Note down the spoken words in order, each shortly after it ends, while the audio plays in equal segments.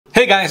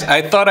Hey guys,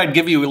 I thought I'd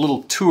give you a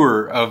little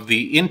tour of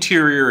the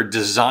interior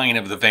design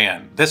of the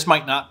van. This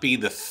might not be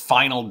the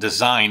final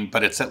design,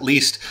 but it's at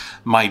least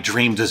my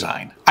dream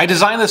design. I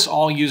designed this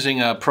all using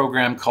a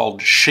program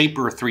called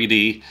Shaper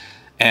 3D,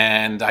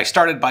 and I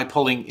started by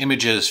pulling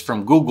images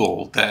from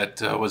Google that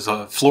was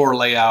a floor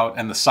layout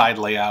and the side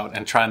layout,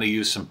 and trying to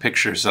use some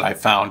pictures that I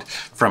found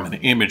from an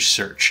image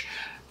search.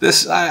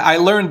 I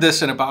learned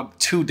this in about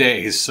 2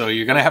 days, so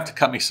you're gonna have to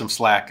cut me some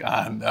slack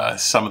on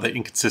some of the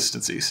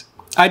inconsistencies.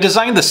 I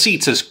designed the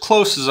seats as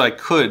close as I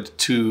could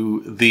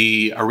to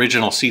the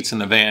original seats in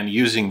the van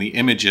using the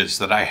images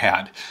that I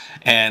had.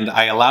 And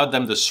I allowed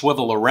them to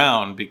swivel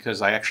around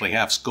because I actually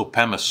have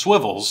Scopema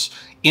swivels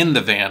in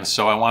the van,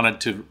 so I wanted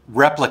to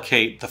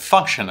replicate the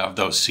function of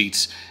those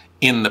seats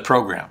in the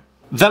program.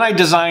 Then I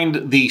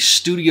designed the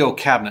studio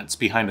cabinets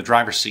behind the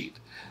driver's seat.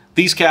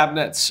 These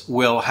cabinets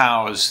will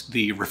house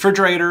the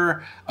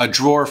refrigerator, a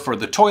drawer for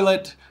the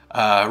toilet,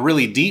 a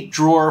really deep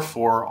drawer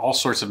for all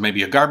sorts of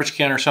maybe a garbage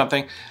can or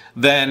something,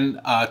 then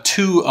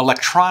 2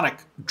 electronic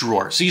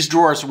drawers. These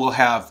drawers will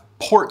have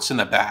ports in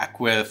the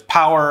back with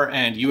power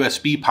and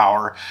USB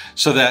power,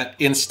 so that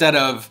instead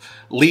of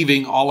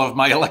leaving all of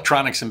my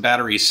electronics and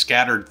batteries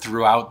scattered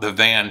throughout the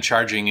van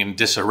charging in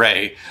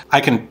disarray, I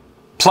can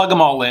plug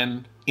them all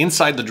in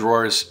inside the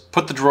drawers,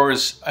 put the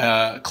drawers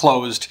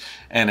closed,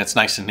 and it's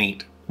nice and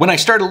neat. When I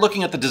started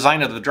looking at the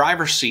design of the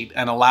driver's seat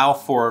and allow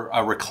for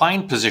a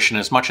reclined position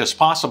as much as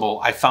possible,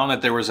 I found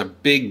that there was a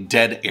big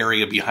dead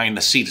area behind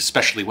the seat,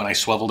 especially when I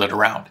swiveled it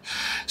around.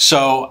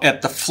 So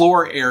at the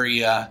floor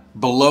area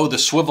below the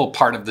swivel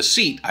part of the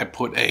seat, I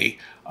put a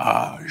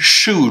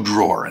shoe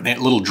drawer, a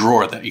little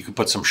drawer that you could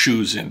put some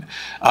shoes in.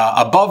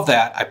 Above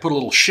that, I put a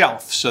little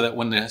shelf so that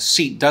when the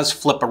seat does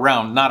flip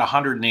around, not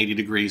 180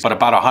 degrees, but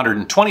about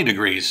 120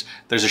 degrees,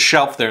 there's a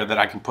shelf there that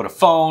I can put a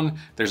phone,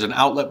 there's an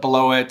outlet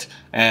below it,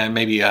 and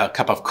maybe a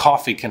cup of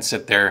coffee can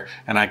sit there,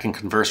 and I can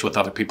converse with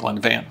other people in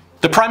the van.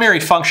 The primary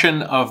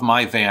function of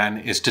my van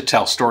is to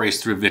tell stories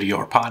through video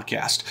or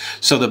podcast.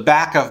 So the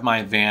back of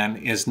my van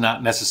is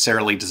not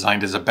necessarily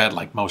designed as a bed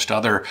like most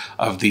other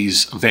of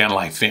these van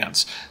life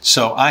vans.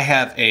 So I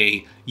have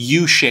a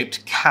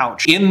U-shaped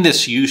couch. In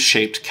this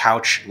U-shaped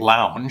couch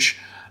lounge,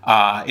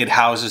 it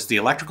houses the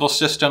electrical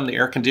system, the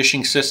air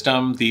conditioning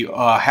system, the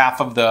half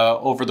of the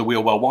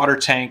over-the-wheel well water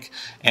tank,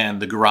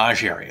 and the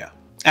garage area.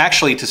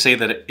 Actually, to say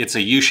that it's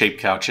a U-shaped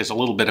couch is a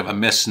little bit of a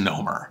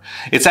misnomer.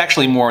 It's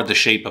actually more the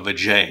shape of a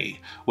J,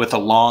 with a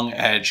long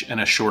edge and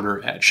a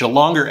shorter edge. The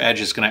longer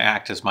edge is going to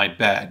act as my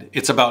bed.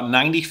 It's about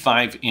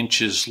 95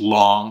 inches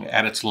long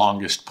at its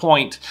longest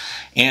point,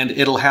 and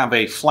it'll have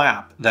a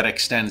flap that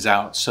extends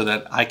out so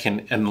that I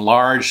can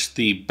enlarge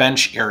the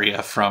bench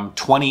area from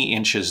 20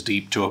 inches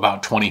deep to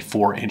about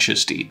 24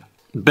 inches deep.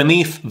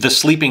 Beneath the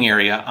sleeping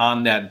area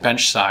on that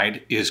bench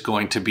side is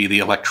going to be the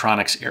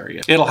electronics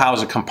area. It'll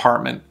house a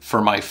compartment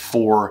for my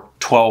 4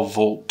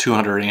 12-volt,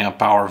 200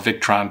 amp hour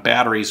Victron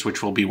batteries,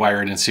 which will be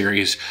wired in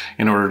series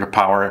in order to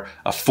power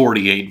a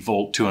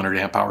 48-volt, 200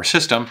 amp hour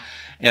system,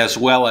 as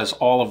well as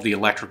all of the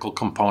electrical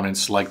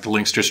components like the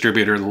Lynx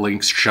distributor, the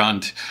Lynx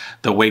shunt,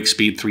 the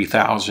Wakespeed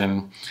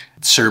 3000,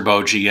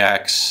 Servo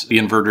GX, the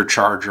inverter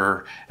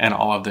charger, and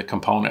all of the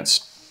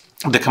components.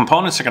 The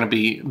components are going to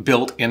be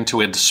built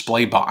into a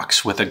display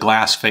box with a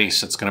glass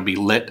face that's going to be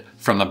lit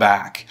from the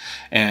back.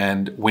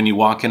 And when you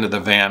walk into the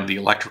van, the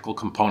electrical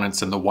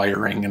components and the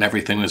wiring and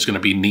everything is going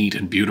to be neat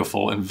and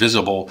beautiful and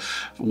visible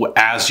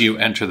as you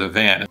enter the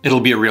van.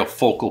 It'll be a real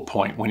focal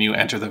point when you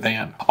enter the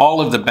van.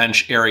 All of the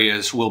bench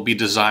areas will be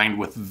designed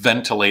with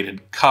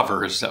ventilated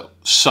covers.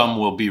 Some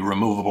will be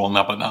removable,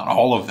 but not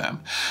all of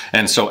them.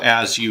 And so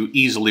as you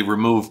easily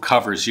remove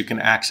covers, you can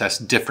access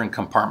different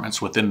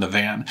compartments within the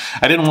van.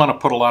 I didn't want to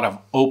put a lot of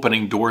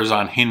opening doors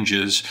on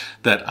hinges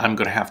that I'm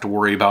going to have to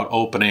worry about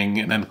opening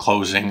and then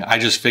closing. I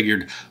just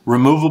figured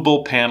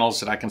removable panels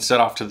that I can set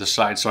off to the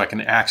side so I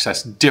can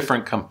access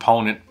different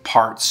component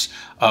parts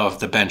of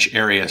the bench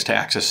areas to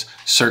access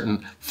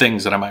certain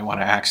things that I might want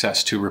to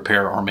access to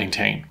repair or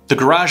maintain. The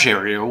garage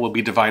area will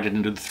be divided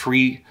into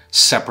 3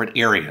 separate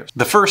areas.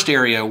 The first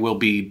area will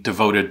be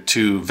devoted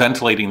to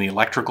ventilating the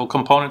electrical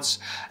components,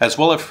 as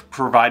well as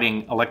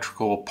providing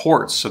electrical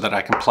ports so that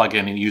I can plug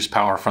in and use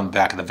power from the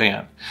back of the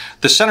van.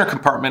 The center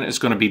compartment is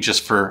going to be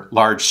just for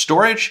large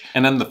storage,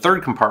 and then the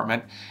third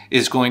compartment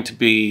is going to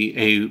be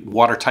a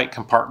watertight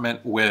compartment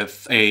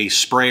with a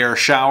sprayer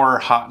shower,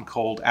 hot and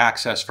cold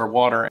access for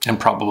water, and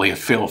probably a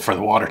fill for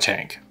the water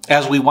tank.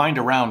 As we wind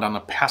around on the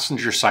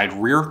passenger side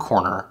rear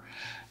corner,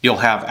 you'll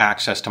have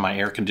access to my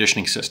air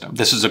conditioning system.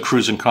 This is a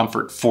Cruise and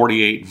Comfort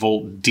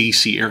 48-volt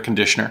DC air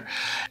conditioner,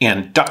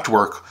 and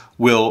ductwork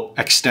will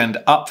extend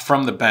up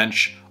from the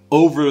bench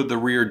over the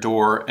rear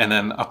door and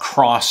then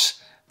across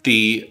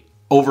the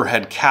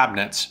overhead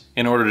cabinets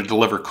in order to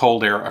deliver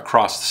cold air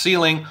across the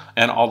ceiling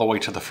and all the way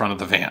to the front of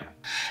the van.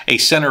 A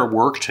center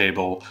work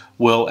table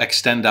will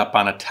extend up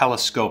on a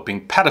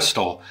telescoping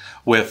pedestal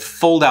with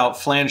fold-out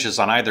flanges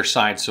on either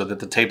side so that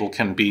the table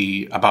can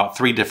be about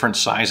 3 different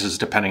sizes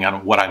depending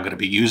on what I'm going to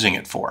be using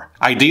it for.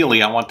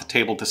 Ideally, I want the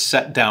table to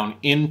set down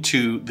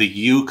into the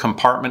U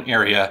compartment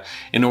area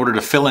in order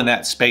to fill in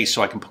that space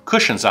so I can put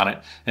cushions on it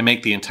and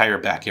make the entire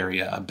back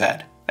area a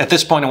bed. At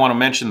this point, I want to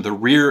mention the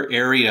rear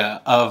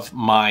area of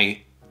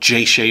my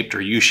J-shaped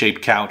or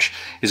U-shaped couch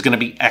is going to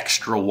be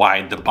extra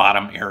wide, the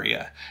bottom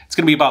area. It's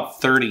going to be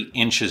about 30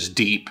 inches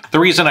deep.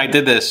 The reason I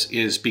did this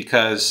is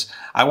because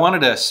I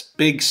wanted a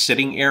big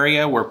sitting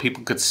area where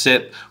people could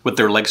sit with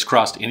their legs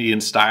crossed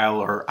Indian style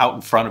or out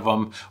in front of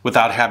them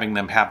without having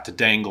them have to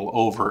dangle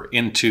over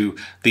into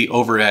the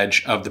over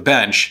edge of the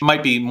bench.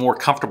 Might be more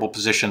comfortable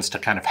positions to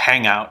kind of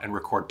hang out and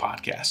record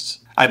podcasts.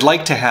 I'd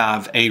like to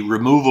have a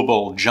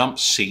removable jump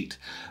seat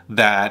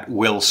that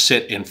will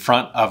sit in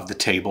front of the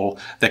table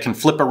that can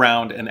flip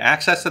around and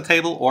access the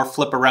table or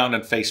flip around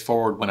and face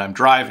forward when I'm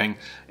driving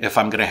if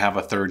I'm going to have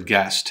a third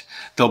guest.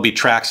 There'll be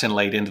tracks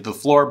inlaid into the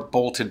floor,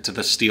 bolted to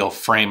the steel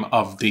frame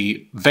of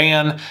the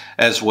van,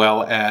 as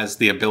well as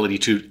the ability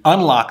to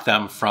unlock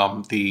them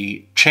from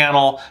the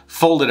channel,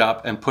 fold it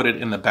up, and put it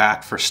in the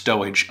back for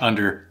stowage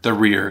under the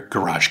rear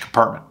garage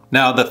compartment.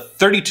 Now, the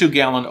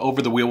 32-gallon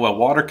over-the-wheel well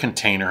water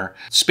container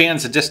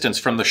spans a distance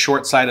from the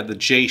short side of the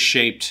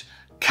J-shaped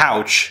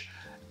couch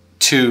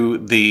to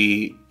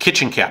the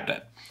kitchen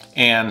cabinet.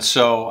 And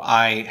so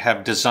I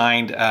have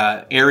designed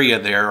an area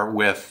there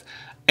with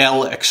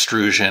L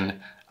extrusion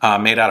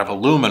made out of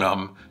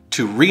aluminum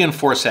to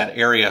reinforce that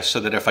area so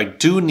that if I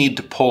do need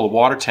to pull a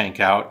water tank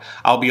out,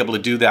 I'll be able to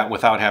do that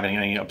without having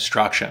any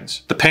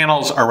obstructions. The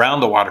panels around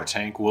the water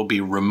tank will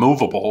be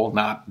removable,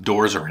 not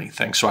doors or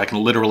anything, so I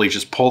can literally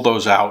just pull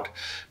those out,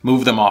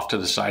 move them off to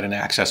the side, and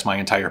access my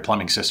entire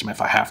plumbing system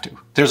if I have to.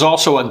 There's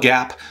also a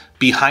gap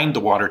behind the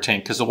water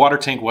tank because the water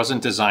tank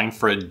wasn't designed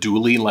for a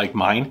dually like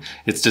mine.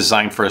 It's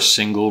designed for a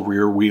single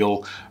rear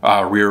wheel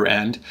rear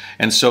end.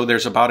 And so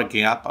there's about a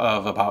gap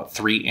of about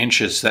 3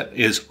 inches that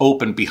is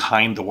open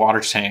behind the water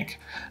tank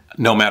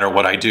no matter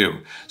what I do.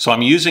 So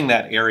I'm using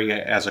that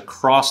area as a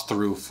cross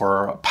through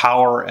for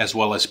power as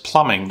well as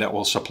plumbing that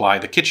will supply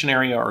the kitchen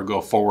area or go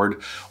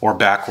forward or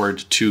backward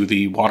to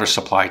the water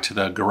supply to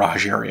the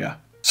garage area.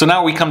 So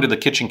now we come to the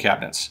kitchen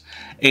cabinets.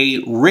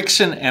 A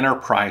Rixen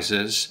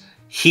Enterprises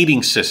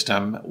heating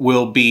system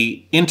will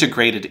be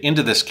integrated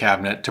into this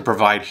cabinet to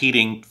provide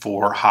heating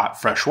for hot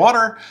fresh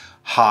water,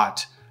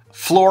 hot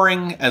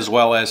flooring, as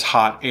well as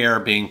hot air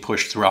being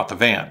pushed throughout the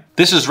van.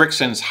 This is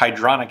Rixen's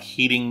hydronic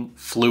heating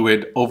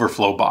fluid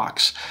overflow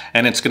box,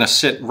 and it's going to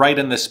sit right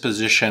in this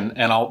position,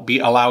 and I'll be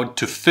allowed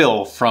to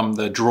fill from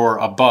the drawer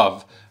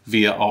above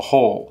via a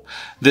hole.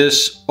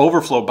 This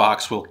overflow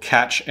box will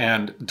catch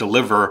and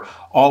deliver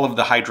all of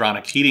the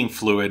hydronic heating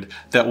fluid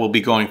that will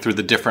be going through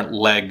the different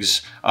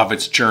legs of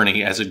its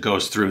journey as it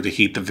goes through to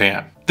heat the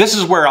van. This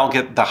is where I'll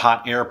get the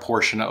hot air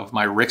portion of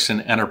my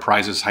Rixen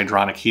Enterprises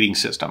hydronic heating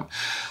system.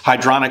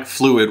 Hydronic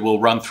fluid will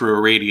run through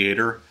a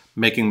radiator,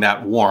 making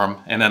that warm,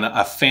 and then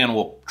a fan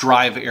will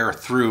drive air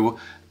through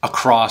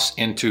across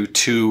into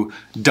 2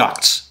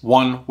 ducts,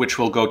 one which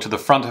will go to the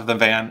front of the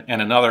van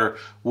and another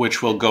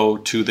which will go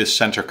to the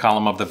center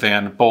column of the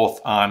van, both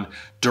on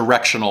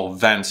directional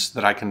vents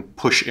that I can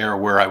push air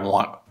where I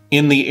want.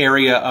 In the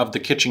area of the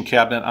kitchen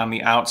cabinet on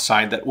the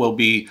outside that will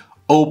be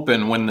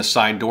open when the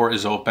side door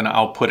is open,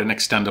 I'll put an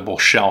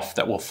extendable shelf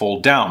that will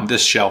fold down.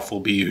 This shelf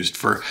will be used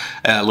for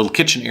a little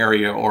kitchen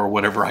area or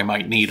whatever I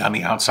might need on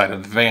the outside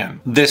of the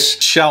van.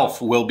 This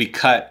shelf will be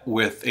cut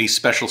with a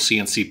special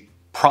CNC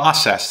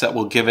process that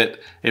will give it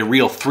a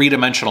real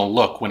 3-dimensional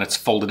look when it's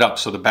folded up,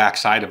 so the back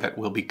side of it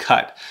will be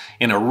cut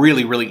in a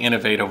really, really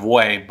innovative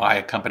way by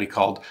a company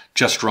called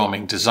Just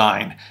Roaming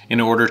Design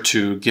in order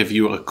to give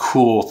you a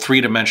cool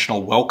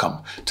 3-dimensional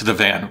welcome to the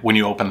van when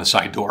you open the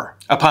side door.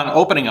 Upon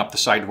opening up the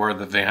side door of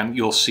the van,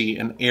 you'll see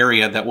an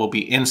area that will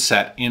be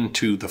inset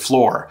into the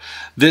floor.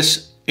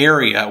 This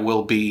area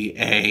will be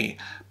a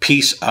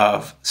piece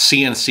of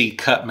CNC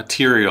cut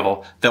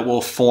material that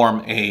will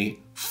form a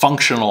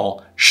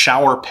functional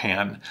shower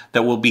pan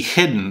that will be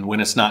hidden when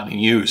it's not in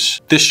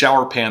use. This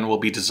shower pan will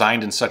be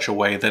designed in such a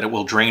way that it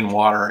will drain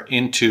water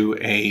into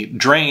a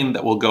drain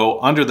that will go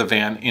under the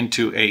van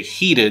into a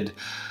heated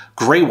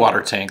gray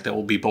water tank that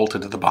will be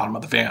bolted to the bottom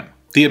of the van.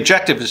 The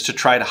objective is to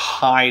try to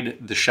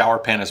hide the shower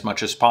pan as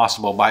much as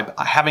possible by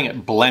having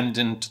it blend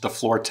into the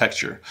floor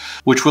texture,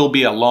 which will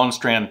be a long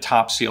strand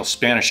top seal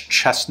Spanish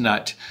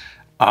chestnut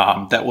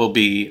that will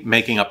be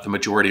making up the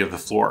majority of the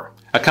floor.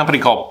 A company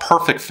called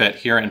Perfect Fit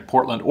here in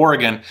Portland,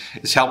 Oregon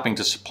is helping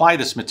to supply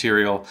this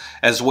material,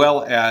 as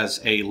well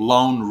as a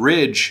Lone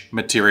Ridge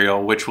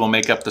material which will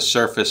make up the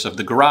surface of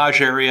the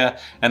garage area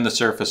and the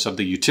surface of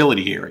the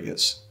utility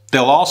areas.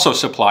 They'll also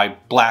supply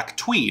black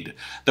tweed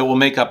that will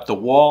make up the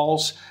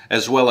walls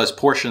as well as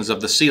portions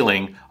of the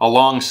ceiling,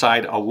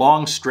 alongside a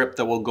long strip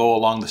that will go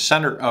along the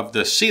center of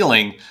the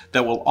ceiling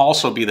that will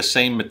also be the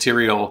same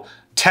material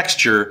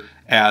texture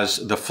as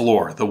the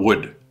floor, the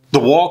wood. The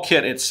wall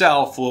kit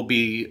itself will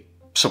be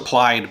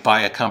supplied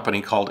by a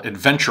company called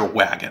Adventure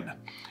Wagon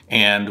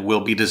and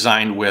will be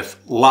designed with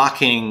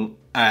locking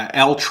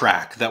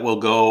L-track that will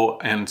go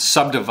and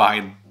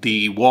subdivide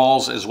the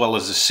walls as well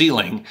as the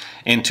ceiling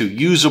into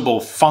usable,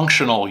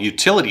 functional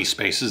utility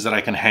spaces that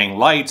I can hang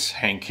lights,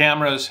 hang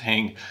cameras,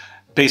 hang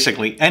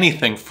basically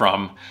anything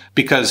from,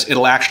 because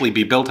it'll actually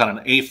be built on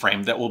an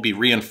A-frame that will be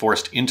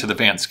reinforced into the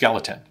van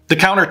skeleton. The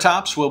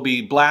countertops will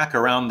be black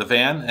around the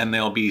van, and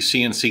they'll be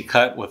CNC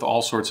cut with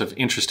all sorts of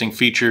interesting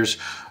features.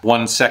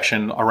 One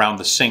section around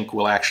the sink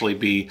will actually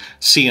be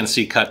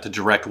CNC cut to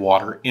direct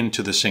water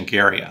into the sink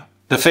area.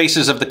 The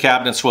faces of the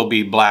cabinets will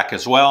be black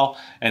as well,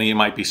 and you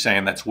might be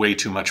saying that's way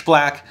too much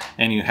black,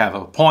 and you have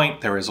a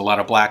point. There is a lot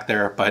of black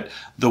there, but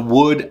the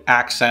wood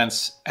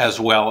accents as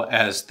well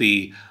as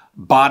the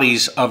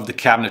bodies of the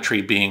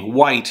cabinetry being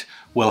white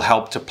will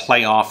help to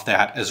play off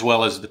that, as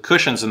well as the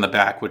cushions in the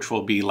back, which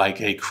will be like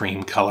a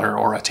cream color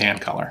or a tan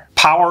color.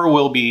 Power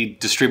will be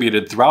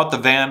distributed throughout the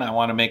van. I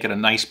want to make it a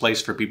nice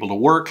place for people to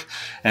work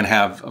and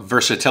have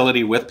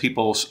versatility with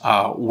people's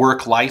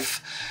work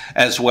life,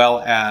 as well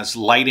as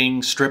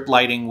lighting. Strip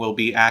lighting will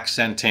be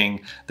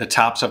accenting the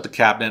tops of the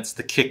cabinets,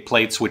 the kick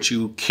plates, which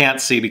you can't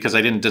see because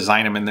I didn't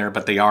design them in there,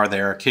 but they are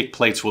there. Kick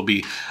plates will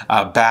be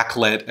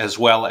backlit, as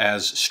well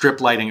as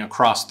strip lighting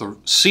across the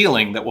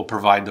ceiling that will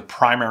provide the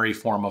primary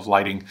form of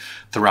lighting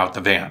throughout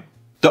the van.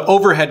 The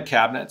overhead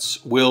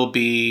cabinets will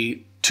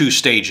be 2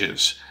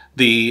 stages.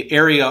 The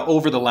area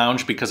over the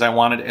lounge, because I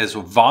want it as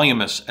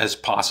voluminous as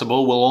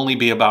possible, will only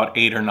be about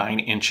 8 or 9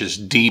 inches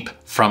deep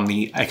from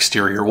the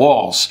exterior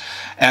walls.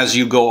 As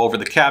you go over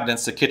the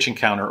cabinets, the kitchen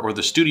counter or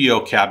the studio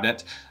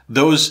cabinet,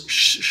 those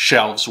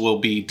shelves will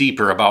be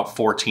deeper, about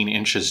 14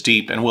 inches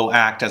deep, and will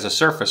act as a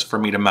surface for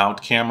me to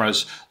mount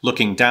cameras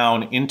looking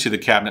down into the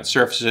cabinet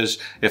surfaces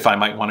if I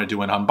might want to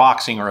do an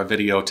unboxing or a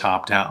video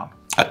top down.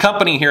 A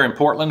company here in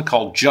Portland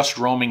called Just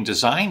Roaming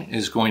Design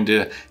is going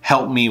to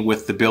help me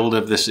with the build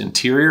of this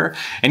interior,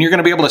 and you're going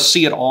to be able to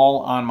see it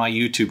all on my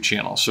YouTube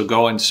channel. So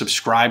go and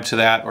subscribe to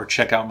that or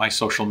check out my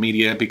social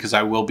media, because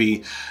I will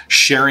be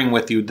sharing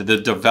with you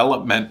the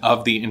development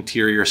of the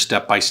interior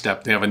step by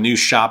step. They have a new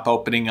shop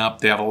opening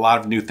up. They have a lot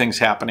of new things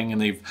happening, and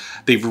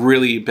they've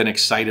really been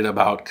excited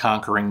about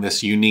conquering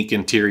this unique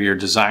interior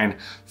design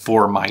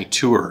for my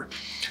tour.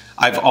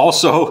 I've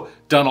also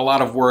done a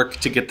lot of work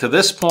to get to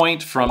this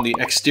point, from the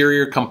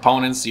exterior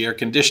components, the air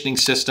conditioning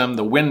system,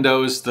 the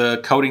windows,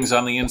 the coatings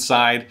on the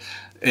inside,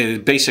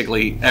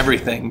 basically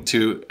everything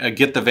to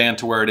get the van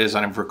to where it is,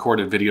 and I've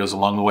recorded videos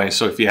along the way.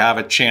 So if you have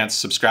a chance,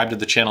 subscribe to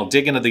the channel,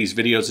 dig into these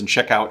videos, and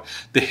check out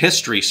the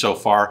history so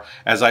far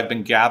as I've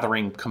been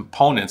gathering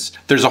components.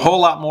 There's a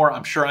whole lot more.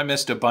 I'm sure I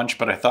missed a bunch,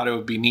 but I thought it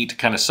would be neat to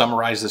kind of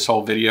summarize this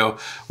whole video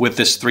with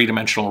this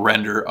 3-dimensional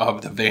render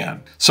of the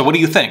van. So what do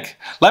you think?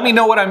 Let me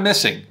know what I'm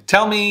missing.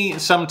 Tell me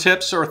some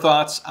tips or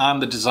thoughts on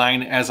the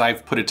design as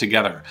I've put it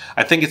together.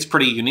 I think it's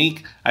pretty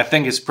unique. I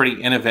think it's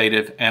pretty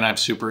innovative, and I'm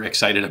super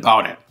excited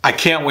about it. I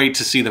can't wait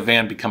to see the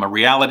van become a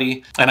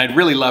reality, and I'd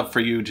really love for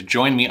you to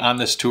join me on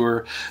this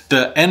tour.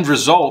 The end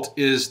result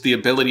is the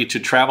ability to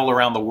travel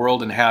around the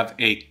world and have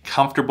a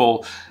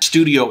comfortable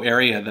studio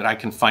area that I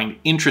can find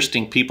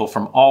interesting people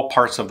from all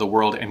parts of the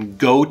world and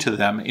go to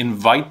them,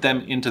 invite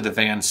them into the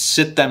van,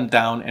 sit them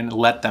down, and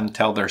let them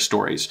tell their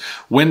stories.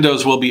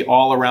 Windows will be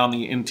all around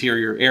the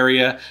interior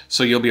area,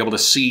 so you'll be able to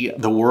see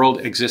the world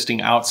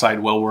existing outside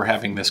while we're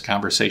having this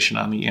conversation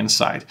on the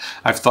inside.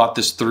 I've thought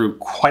this through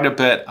quite a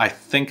bit. I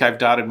think I've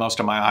dotted most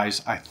of my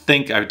I's. I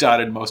think I've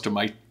dotted most of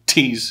my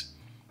T's.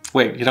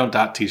 Wait, you don't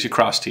dot T's, you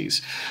cross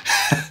T's.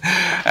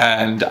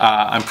 And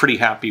I'm pretty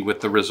happy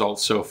with the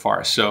results so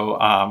far. So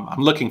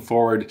I'm looking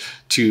forward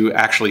to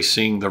actually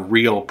seeing the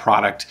real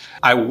product.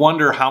 I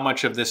wonder how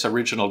much of this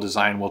original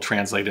design will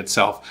translate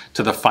itself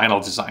to the final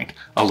design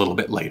a little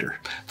bit later.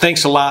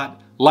 Thanks a lot.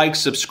 Like,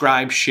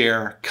 subscribe,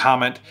 share,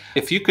 comment.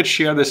 If you could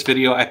share this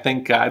video, I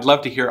think I'd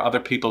love to hear other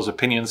people's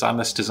opinions on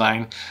this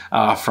design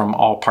from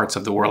all parts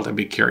of the world, and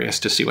be curious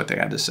to see what they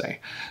had to say.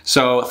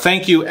 So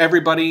thank you,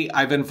 everybody.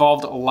 I've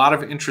involved a lot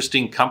of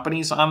interesting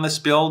companies on this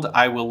build.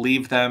 I will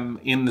leave them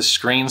in the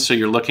screen so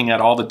you're looking at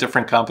all the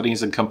different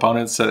companies and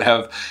components that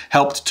have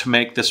helped to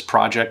make this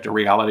project a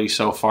reality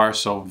so far.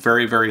 So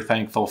very, very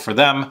thankful for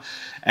them.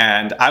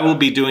 And I will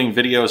be doing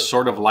videos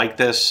sort of like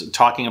this,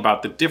 talking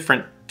about the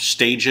different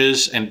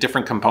stages and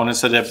different components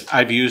that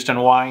I've used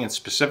and why, and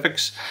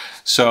specifics.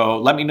 So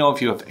let me know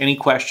if you have any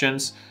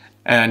questions.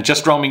 And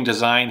Just Roaming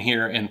Design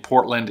here in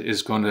Portland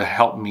is going to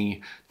help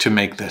me to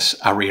make this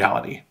a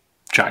reality.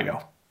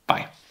 Jayoe.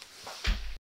 Bye.